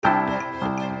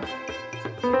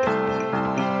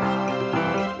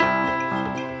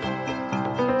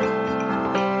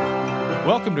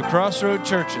Welcome to Crossroad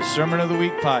Church's Sermon of the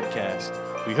Week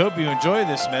podcast. We hope you enjoy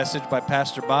this message by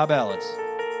Pastor Bob Ellis.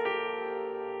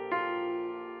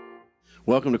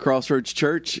 Welcome to Crossroads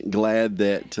Church. Glad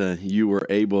that you were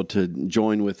able to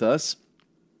join with us.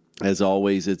 As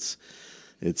always, it's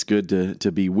good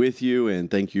to be with you,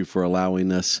 and thank you for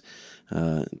allowing us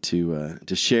to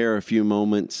share a few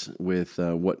moments with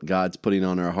what God's putting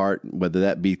on our heart, whether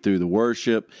that be through the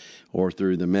worship or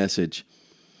through the message.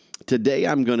 Today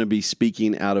I'm going to be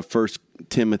speaking out of 1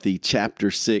 Timothy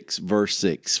chapter 6, verse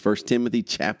 6. 1 Timothy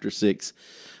chapter 6,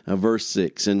 verse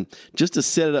 6. And just to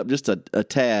set it up just a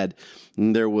tad,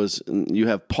 you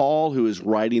have Paul who is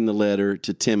writing the letter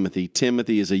to Timothy.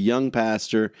 Timothy is a young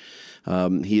pastor.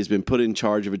 He has been put in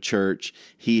charge of a church.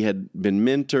 He had been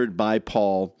mentored by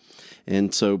Paul.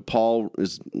 And so Paul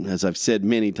is, as I've said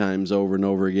many times over and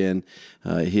over again,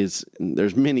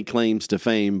 there's many claims to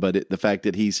fame, but the fact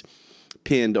that he's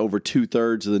penned over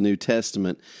 2/3 of the New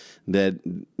Testament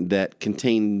that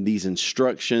contain these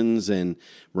instructions and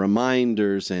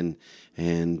reminders and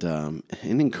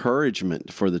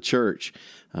encouragement for the church.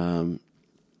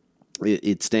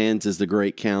 It stands as the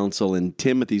great counsel, and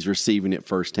Timothy's receiving it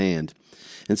firsthand.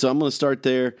 And so I'm going to start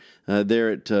there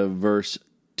at verse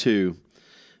 2.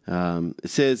 It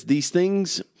says, These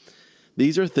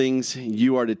are things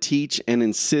you are to teach and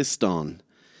insist on.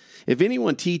 If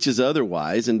anyone teaches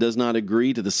otherwise and does not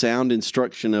agree to the sound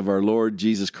instruction of our Lord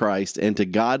Jesus Christ and to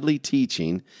godly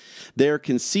teaching, they are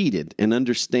conceited and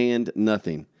understand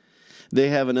nothing. They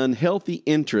have an unhealthy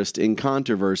interest in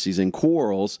controversies and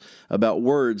quarrels about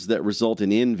words that result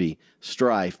in envy,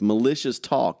 strife, malicious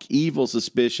talk, evil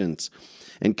suspicions,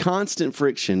 and constant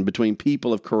friction between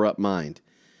people of corrupt mind,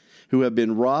 who have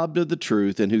been robbed of the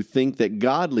truth and who think that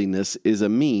godliness is a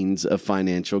means of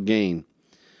financial gain.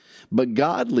 But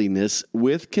godliness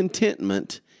with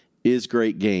contentment is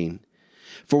great gain.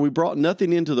 For we brought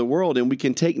nothing into the world, and we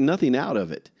can take nothing out of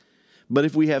it. But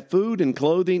if we have food and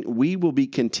clothing, we will be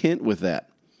content with that.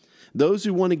 Those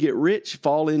who want to get rich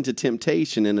fall into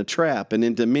temptation and a trap and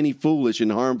into many foolish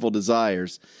and harmful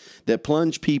desires that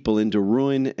plunge people into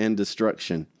ruin and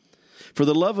destruction. For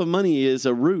the love of money is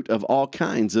a root of all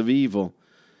kinds of evil.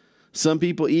 Some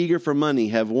people eager for money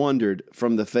have wandered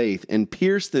from the faith and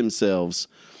pierced themselves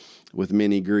with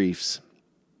many griefs.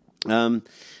 Paul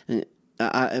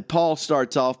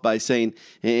starts off by saying,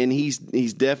 and he's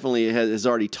definitely has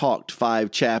already talked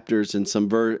 5 chapters and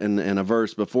and a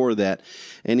verse before that,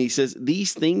 and he says,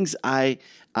 "These things I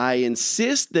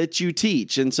insist that you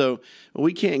teach." And so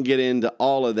we can't get into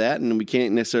all of that, and we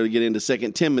can't necessarily get into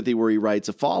 2 Timothy where he writes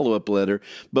a follow-up letter.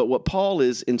 But what Paul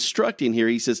is instructing here,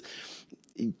 he says,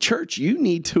 "Church, you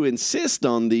need to insist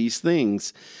on these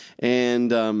things."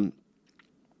 And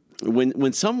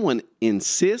when someone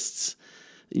insists,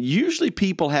 usually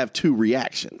people have 2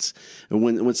 reactions.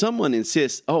 When someone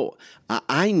insists, "Oh,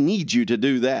 I need you to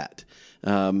do that.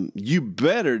 You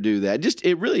better do that."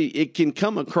 It can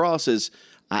come across as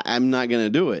I'm not going to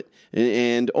do it,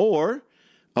 or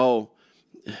 "Oh,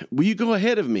 will you go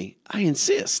ahead of me? I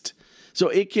insist." So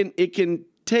it can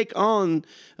take on,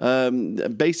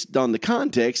 based on the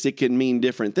context, it can mean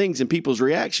different things, and people's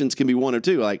reactions can be one or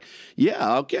two, like,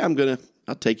 "Yeah, okay,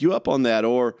 I'll take you up on that,"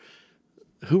 or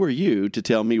 "Who are you to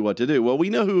tell me what to do?" Well, we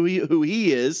know who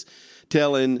he is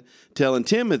telling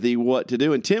Timothy what to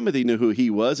do, and Timothy knew who he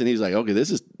was, and he's like, "Okay,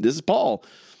 this is Paul."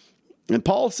 And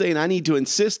Paul's saying, "I need to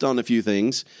insist on a few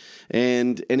things,"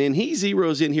 and then he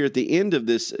zeroes in here at the end of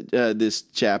this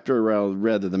chapter, or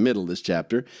rather the middle of this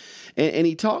chapter, and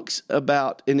he talks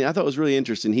about, and I thought it was really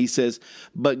interesting. He says,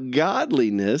 "But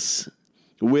godliness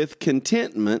with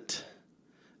contentment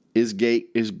is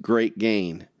great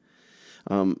gain."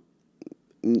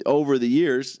 Over the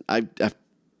years, I've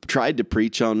tried to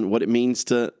preach on what it means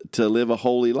to live a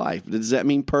holy life. Does that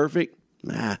mean perfect?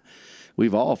 Nah,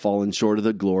 we've all fallen short of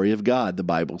the glory of God, the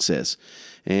Bible says.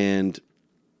 But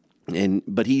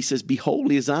he says, "Be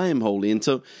holy as I am holy." And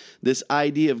so this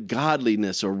idea of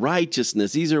godliness or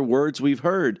righteousness, these are words we've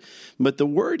heard. But the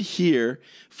word here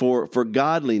for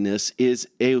godliness is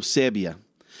eusebia.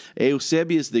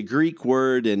 Eusebia is the Greek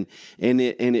word, and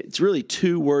it's really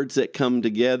 2 words that come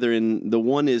together, and the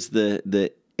one is the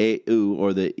eu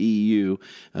or the eu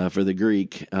for the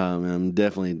Greek. I'm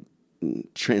definitely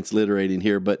transliterating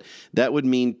here, but that would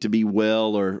mean to be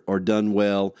well or done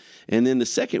well. And then the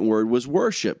second word was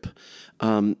worship.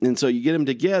 And so you get them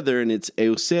together, and it's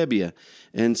eusebia.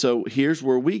 And so here's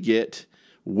where we get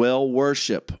well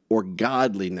worship or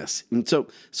godliness. And so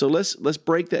let's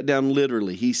break that down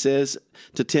literally. He says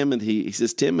to Timothy,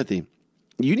 "Timothy,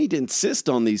 You need to insist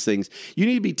on these things. You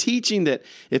need to be teaching that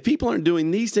if people aren't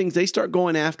doing these things, they start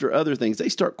going after other things. They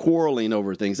start quarreling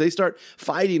over things. They start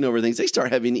fighting over things. They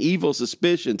start having evil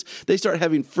suspicions. They start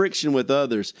having friction with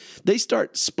others. They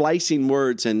start splicing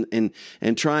words and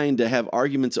trying to have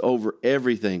arguments over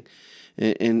everything.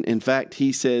 And in fact,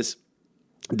 he says,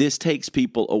 this takes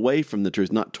people away from the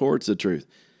truth, not towards the truth.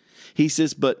 He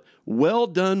says, but well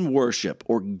done worship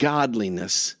or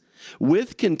godliness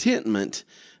with contentment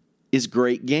is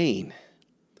great gain.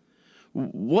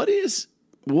 What is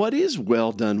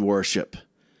well done worship?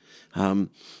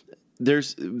 There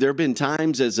have been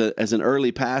times as an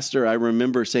early pastor, I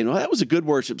remember saying, "Well, that was a good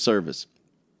worship service.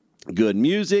 Good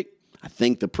music. I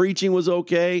think the preaching was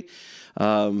okay.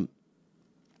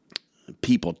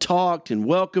 People talked and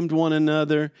welcomed one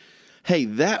another. Hey,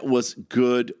 that was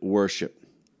good worship."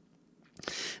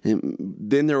 And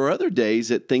then there were other days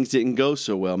that things didn't go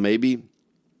so well. Maybe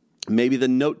the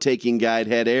note-taking guide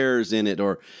had errors in it,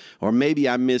 or maybe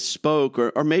I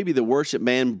misspoke, or maybe the worship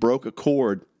band broke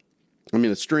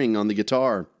a string on the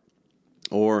guitar,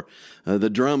 or the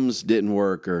drums didn't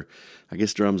work, or I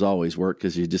guess drums always work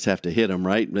because you just have to hit them,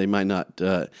 right? They might not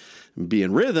be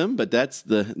in rhythm, but that's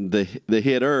the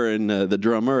hitter and the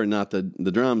drummer and not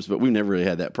the drums, but we've never really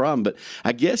had that problem. But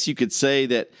I guess you could say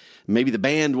that maybe the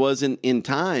band wasn't in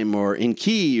time or in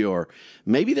key, or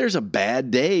maybe there's a bad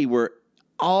day where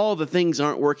all the things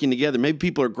aren't working together. Maybe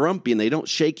people are grumpy and they don't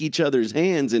shake each other's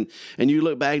hands, and you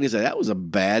look back and you say, that was a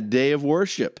bad day of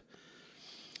worship.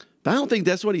 But I don't think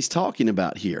that's what he's talking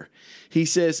about here. He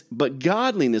says, but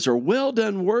godliness or well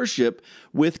done worship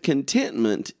with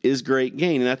contentment is great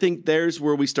gain. And I think there's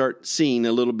where we start seeing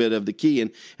a little bit of the key.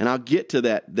 And I'll get to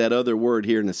that other word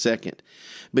here in a second.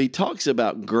 But he talks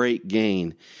about great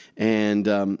gain and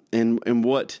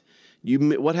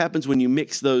what happens when you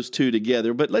mix those two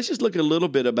together. But let's just look a little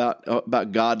bit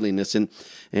about godliness and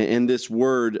this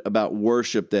word about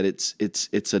worship that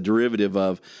it's a derivative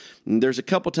of. And there's a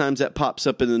couple times that pops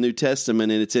up in the New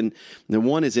Testament, and the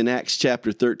one is in Acts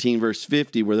chapter 13, verse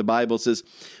 50, where the Bible says,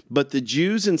 but the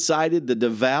Jews incited the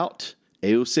devout,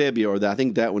 Eusebia, or I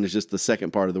think that one is just the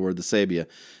second part of the word, the sabia,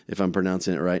 if I'm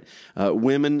pronouncing it right,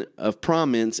 women of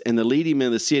prominence and the leading men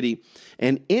of the city,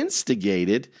 and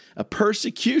instigated a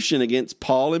persecution against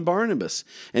Paul and Barnabas,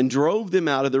 and drove them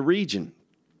out of the region.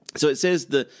 So it says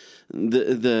the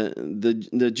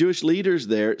Jewish leaders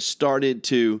there started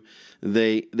to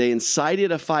they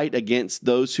incited a fight against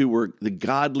those who were the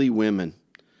godly women,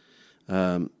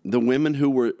 the women who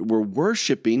were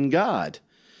worshiping God.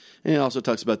 And it also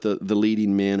talks about the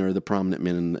leading men or the prominent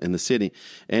men in the city.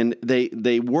 And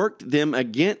they worked them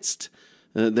against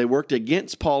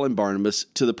Paul and Barnabas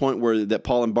to the point where that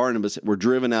Paul and Barnabas were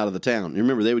driven out of the town. You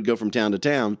remember, they would go from town to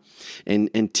town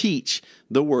and teach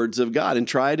the words of God and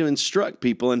try to instruct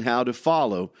people in how to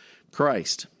follow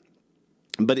Christ.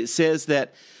 But it says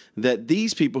that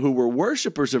these people who were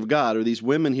worshipers of God, or these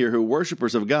women here who were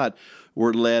worshipers of God,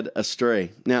 were led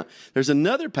astray. Now, there's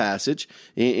another passage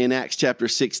in Acts chapter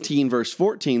 16, verse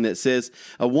 14, that says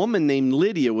a woman named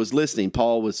Lydia was listening.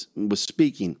 Paul was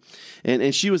speaking,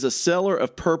 and she was a seller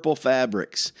of purple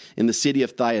fabrics in the city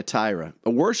of Thyatira, a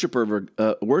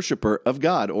worshiper of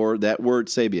God, or that word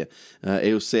sabia,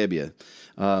 Eusebia.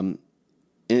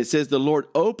 And it says the Lord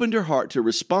opened her heart to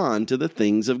respond to the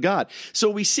things of God. So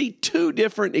we see two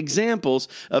different examples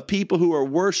of people who are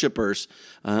worshipers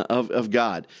of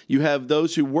God. You have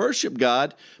those who worship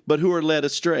God, but who are led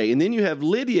astray. And then you have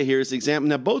Lydia here as an example.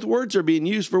 Now, both words are being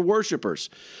used for worshipers.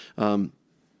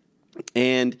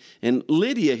 And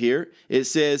Lydia here, it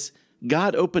says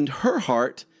God opened her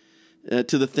heart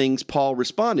to the things Paul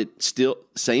responded. Still,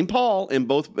 same Paul in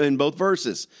both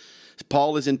verses.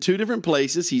 Paul is in two different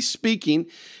places. He's speaking.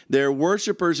 There are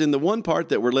worshipers in the one part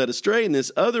that were led astray, and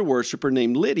this other worshiper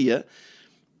named Lydia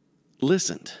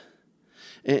listened.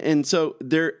 And so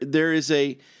there is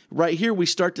right here we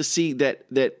start to see that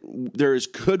there is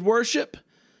good worship,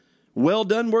 well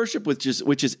done worship, which is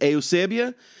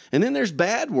Eusebia, and then there's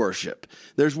bad worship.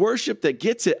 There's worship that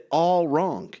gets it all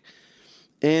wrong.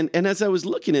 And as I was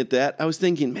looking at that, I was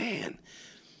thinking, man,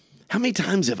 how many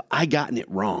times have I gotten it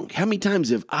wrong? How many times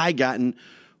have I gotten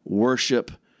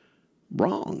worship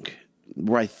wrong?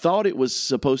 Where I thought it was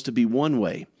supposed to be one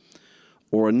way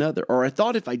or another. Or I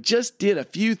thought if I just did a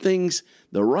few things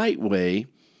the right way,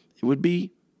 it would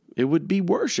be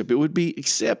worship. It would be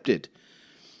accepted.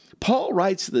 Paul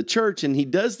writes to the church, and he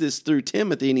does this through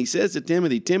Timothy, and he says to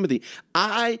Timothy,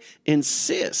 I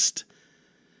insist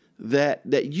that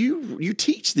you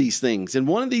teach these things. And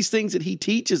one of these things that he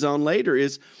teaches on later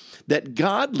is that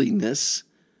godliness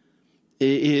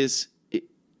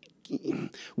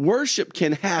worship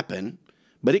can happen,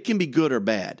 but it can be good or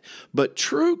bad. But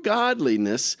true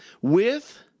godliness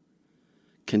with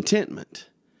contentment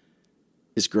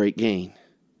is great gain.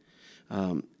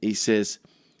 He says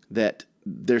that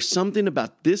there's something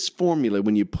about this formula,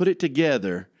 when you put it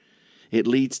together, it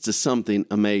leads to something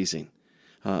amazing.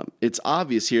 It's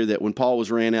obvious here that when Paul was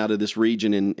ran out of this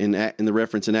region in the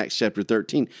reference in Acts chapter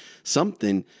 13,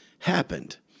 something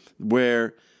happened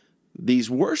where these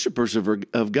worshipers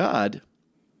of God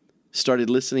started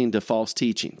listening to false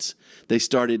teachings. They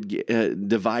started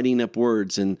dividing up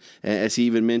words, and as he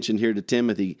even mentioned here to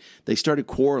Timothy, they started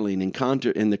quarreling,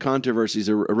 and the controversies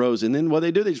arose. And then what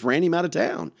they do, they just ran him out of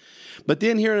town. But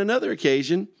then here on another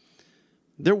occasion,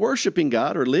 they're worshiping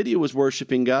God, or Lydia was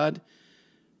worshiping God,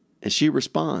 and she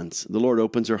responds. The Lord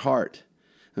opens her heart.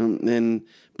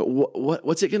 But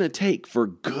what's it going to take for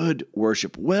good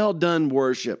worship, well done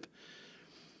worship?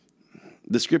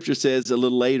 The scripture says a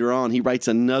little later on, he writes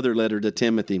another letter to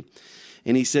Timothy,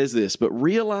 and he says this, but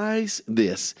realize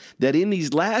this, that in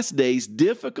these last days,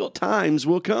 difficult times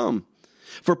will come.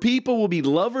 For people will be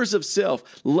lovers of self,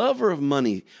 lover of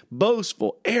money,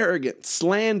 boastful, arrogant,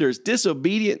 slanderers,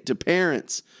 disobedient to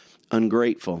parents,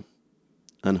 ungrateful,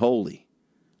 unholy,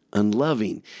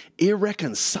 unloving,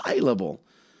 irreconcilable,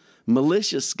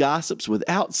 malicious gossips,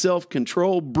 without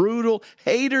self-control, brutal,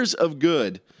 haters of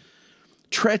good,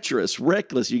 treacherous,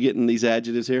 reckless, you getting these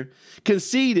adjectives here?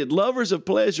 Conceited, lovers of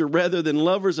pleasure rather than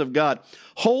lovers of God,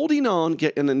 holding on,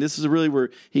 and then this is really where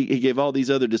he gave all these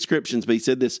other descriptions, but he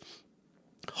said this,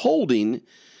 holding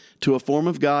to a form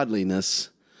of godliness,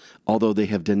 although they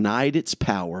have denied its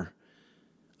power,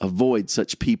 avoid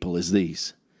such people as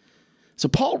these. So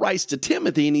Paul writes to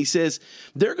Timothy and he says,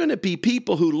 there are going to be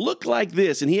people who look like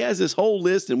this. And he has this whole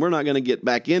list, and we're not going to get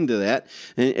back into that.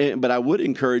 But I would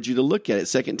encourage you to look at it,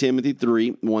 2 Timothy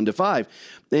 3, 1-5.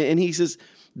 And he says,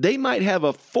 they might have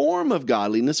a form of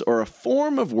godliness or a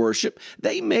form of worship.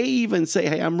 They may even say,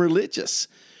 hey, I'm religious,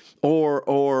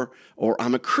 or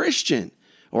I'm a Christian,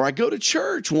 or I go to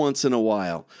church once in a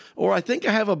while, or I think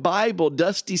I have a Bible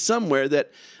dusty somewhere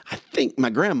that I think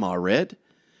my grandma read.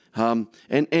 And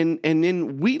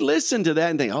then we listen to that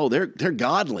and think, oh, they're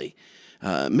godly.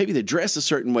 Maybe they dress a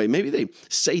certain way. Maybe they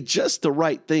say just the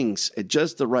right things at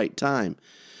just the right time.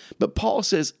 But Paul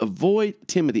says, avoid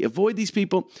these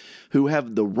people who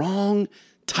have the wrong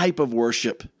type of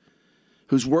worship,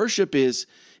 whose worship is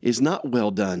not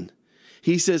well done.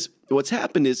 He says, what's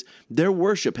happened is their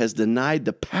worship has denied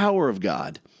the power of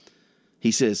God.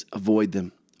 He says, avoid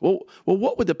them. Well,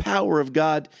 what would the power of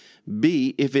God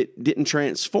be if it didn't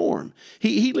transform?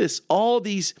 He lists all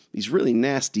these really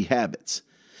nasty habits.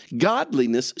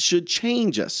 Godliness should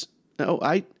change us. No,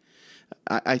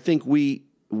 I think we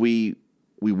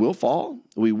will fall,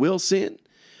 we will sin,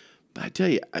 but I tell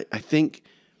you, I think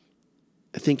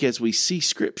as we see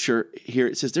Scripture here,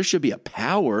 it says there should be a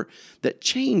power that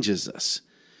changes us.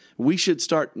 We should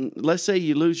start. Let's say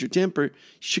you lose your temper, you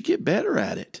should get better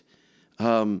at it.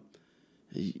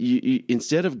 You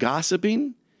instead of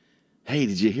gossiping, hey,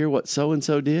 did you hear what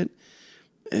so-and-so did?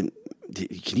 And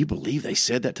can you believe they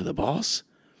said that to the boss?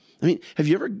 I mean, have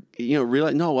you ever,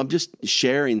 realized, no, I'm just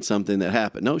sharing something that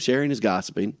happened. No, sharing is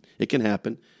gossiping. It can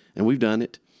happen, and we've done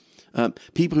it.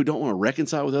 People who don't want to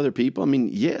reconcile with other people. I mean,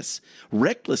 yes,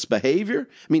 reckless behavior.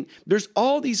 I mean, there's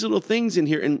all these little things in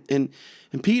here, and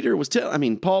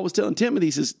Paul was telling Timothy,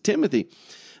 he says, Timothy,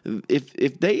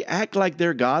 if they act like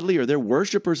they're godly or they're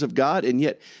worshipers of God, and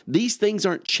yet these things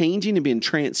aren't changing and being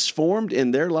transformed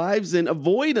in their lives, then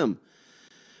avoid them,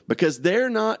 because they're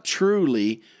not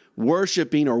truly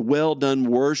worshiping or well-done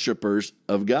worshipers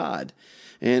of God.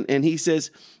 And he says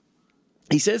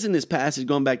in this passage,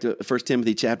 going back to 1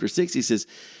 Timothy chapter 6,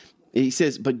 he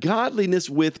says, but godliness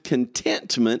with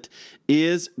contentment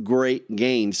is great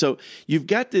gain. So you've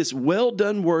got this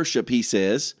well-done worship, he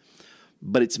says,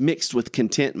 but it's mixed with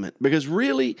contentment, because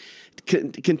really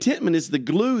contentment is the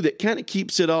glue that kind of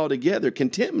keeps it all together.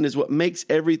 Contentment is what makes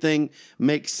everything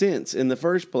make sense in the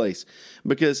first place,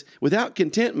 because without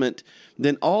contentment,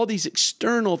 then all these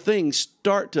external things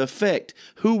start to affect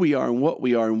who we are and what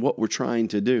we're trying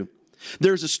to do.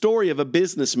 There's a story of a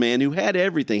businessman who had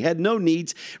everything, had no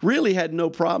needs, really had no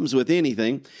problems with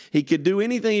anything. He could do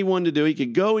anything he wanted to do. He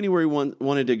could go anywhere he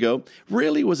wanted to go.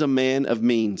 Really was a man of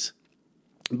means.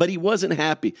 But he wasn't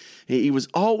happy. He was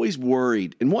always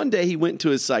worried. And one day he went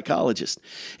to his psychologist.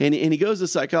 And he goes to the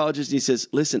psychologist and he says,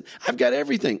 listen, I've got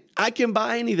everything. I can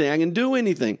buy anything. I can do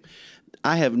anything.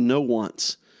 I have no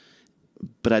wants,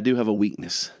 but I do have a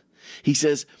weakness. He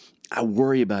says, I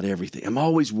worry about everything. I'm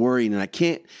always worrying, and I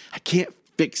can't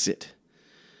fix it.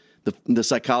 The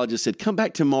psychologist said, come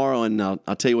back tomorrow and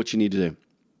I'll tell you what you need to do.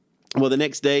 Well, the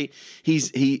next day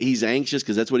he's anxious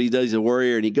because that's what he does. He's a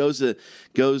worrier, and he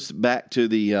goes back to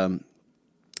the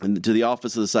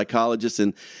office of the psychologist,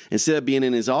 and instead of being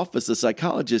in his office, the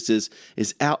psychologist is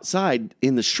outside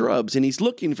in the shrubs, and he's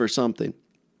looking for something.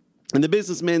 And the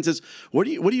businessman says, "What are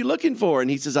you looking for?" And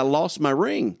he says, "I lost my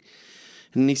ring."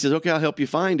 And he says, "Okay, I'll help you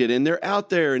find it." And they're out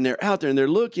there, and they're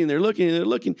looking.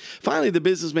 Finally, the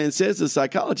businessman says to the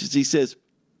psychologist, he says,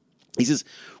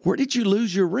 "Where did you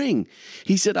lose your ring?"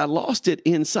 He said, "I lost it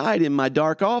inside in my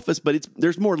dark office, but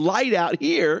there's more light out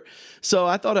here, so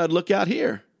I thought I'd look out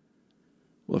here."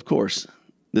 Well, of course,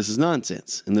 this is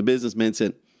nonsense. And the businessman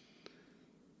said,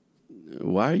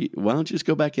 why don't you just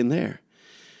go back in there?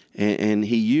 And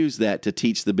he used that to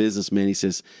teach the businessman. He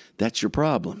says, "That's your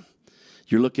problem.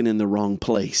 You're looking in the wrong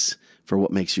place for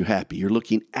what makes you happy. You're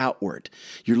looking outward.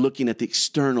 You're looking at the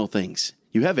external things.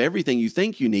 You have everything you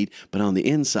think you need, but on the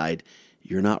inside,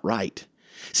 you're not right."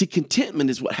 See, contentment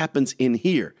is what happens in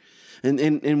here.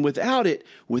 And without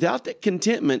that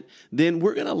contentment, then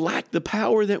we're going to lack the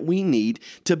power that we need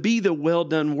to be the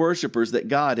well-done worshipers that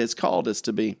God has called us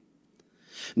to be.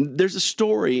 There's a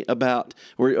story about,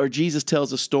 or Jesus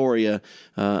tells a story, an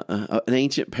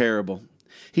ancient parable.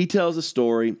 He tells a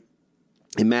story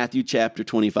in Matthew chapter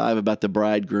 25 about the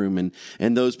bridegroom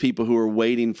and those people who are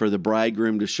waiting for the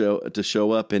bridegroom to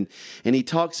show up. And he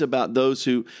talks about those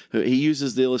who he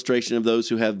uses the illustration of those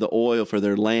who have the oil for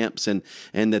their lamps and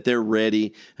that they're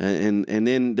ready. And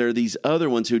then there are these other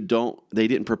ones who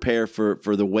didn't prepare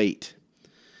for the wait.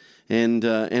 And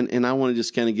I want to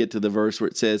just kind of get to the verse where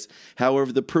it says,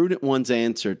 "However, the prudent ones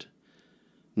answered,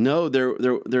 'No,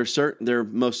 there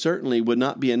most certainly would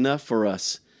not be enough for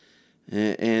us.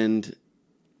 And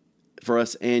for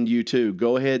us and you too.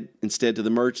 Go ahead instead to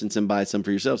the merchants and buy some for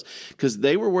yourselves,'" because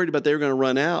they were worried about they were going to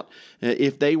run out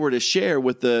if they were to share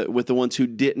with the ones who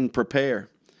didn't prepare.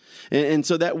 And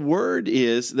so that word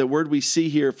we see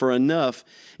here for enough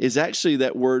is actually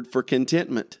that word for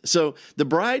contentment. So the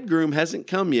bridegroom hasn't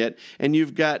come yet, and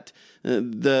you've got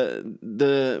the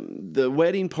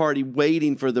wedding party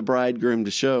waiting for the bridegroom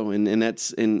to show,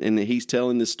 and he's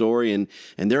telling the story, and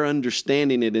they're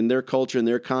understanding it in their culture and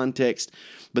their context.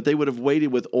 But they would have waited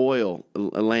with oil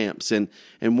lamps, and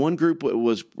one group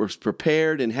was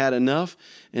prepared and had enough,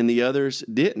 and the others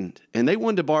didn't. And they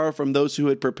wanted to borrow from those who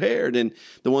had prepared, and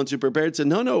the ones who prepared said,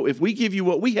 no, if we give you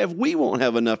what we have, we won't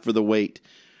have enough for the wait.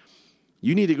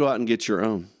 You need to go out and get your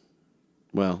own.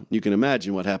 Well, you can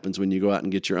imagine what happens when you go out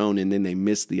and get your own, and then they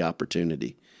miss the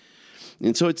opportunity.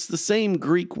 And so it's the same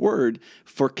Greek word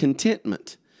for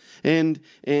contentment, and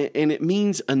it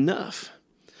means enough.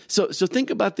 So think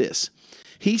about this.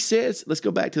 He says, let's go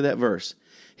back to that verse.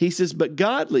 He says, "But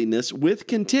godliness with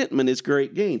contentment is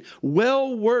great gain."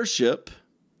 Well worship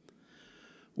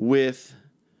with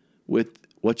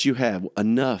what you have.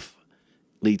 Enough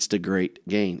leads to great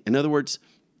gain. In other words,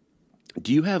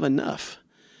 do you have enough?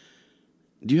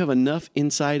 Do you have enough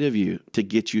inside of you to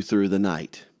get you through the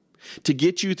night? To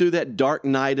get you through that dark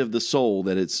night of the soul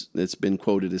that's been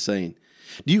quoted as saying?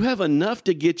 Do you have enough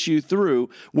to get you through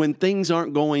when things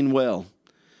aren't going well?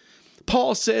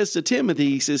 Paul says to Timothy,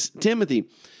 he says, "Timothy,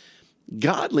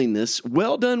 godliness,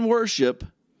 well done worship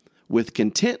with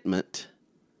contentment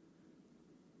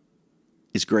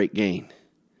is great gain."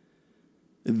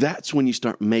 That's when you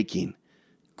start making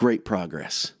great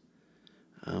progress.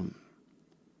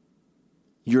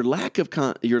 Your lack of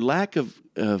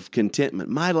contentment,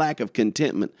 my lack of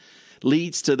contentment,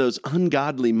 leads to those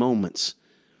ungodly moments,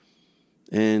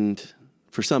 and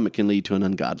for some, it can lead to an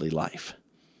ungodly life.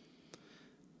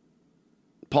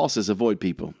 Paul says, avoid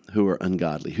people who are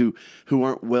ungodly, who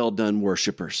aren't well-done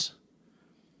worshipers.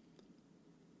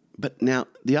 But now,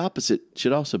 the opposite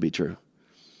should also be true.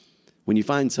 When you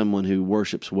find someone who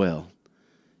worships well,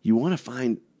 you want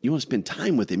to spend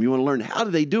time with them. You want to learn, how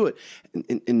do they do it?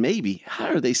 And maybe, how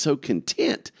are they so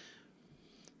content?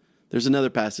 There's another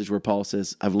passage where Paul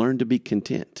says, "I've learned to be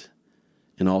content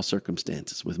in all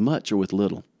circumstances, with much or with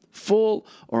little, full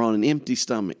or on an empty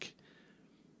stomach."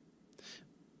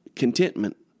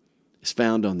 Contentment is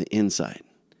found on the inside.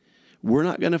 We're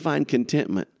not going to find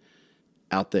contentment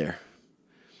out there.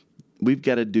 We've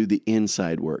got to do the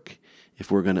inside work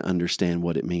if we're going to understand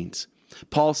what it means.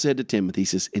 Paul said to Timothy, he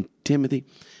says, "And Timothy,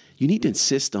 you need to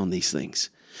insist on these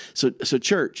things." So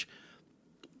church,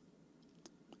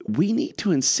 we need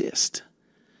to insist.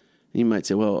 You might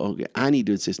say, "Well, okay, I need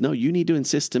to insist." No, you need to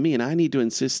insist to me, and I need to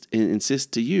insist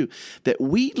to you that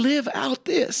we live out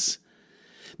this.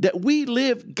 That we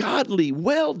live godly,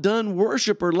 well-done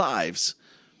worshiper lives.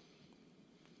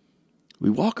 We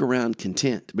walk around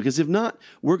content, because if not,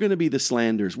 we're going to be the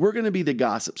slanderers. We're going to be the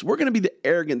gossips. We're going to be the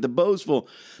arrogant, the boastful,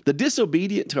 the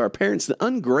disobedient to our parents, the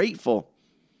ungrateful.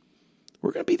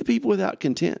 We're going to be the people without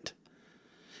content.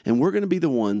 And we're going to be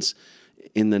the ones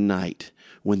in the night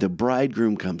when the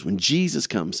bridegroom comes, when Jesus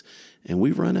comes, and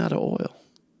we run out of oil.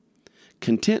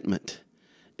 Contentment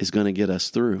is going to get us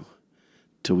through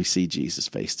till we see Jesus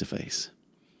face to face.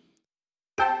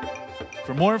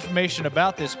 For more information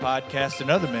about this podcast and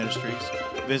other ministries,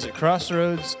 visit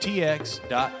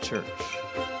crossroadstx.church.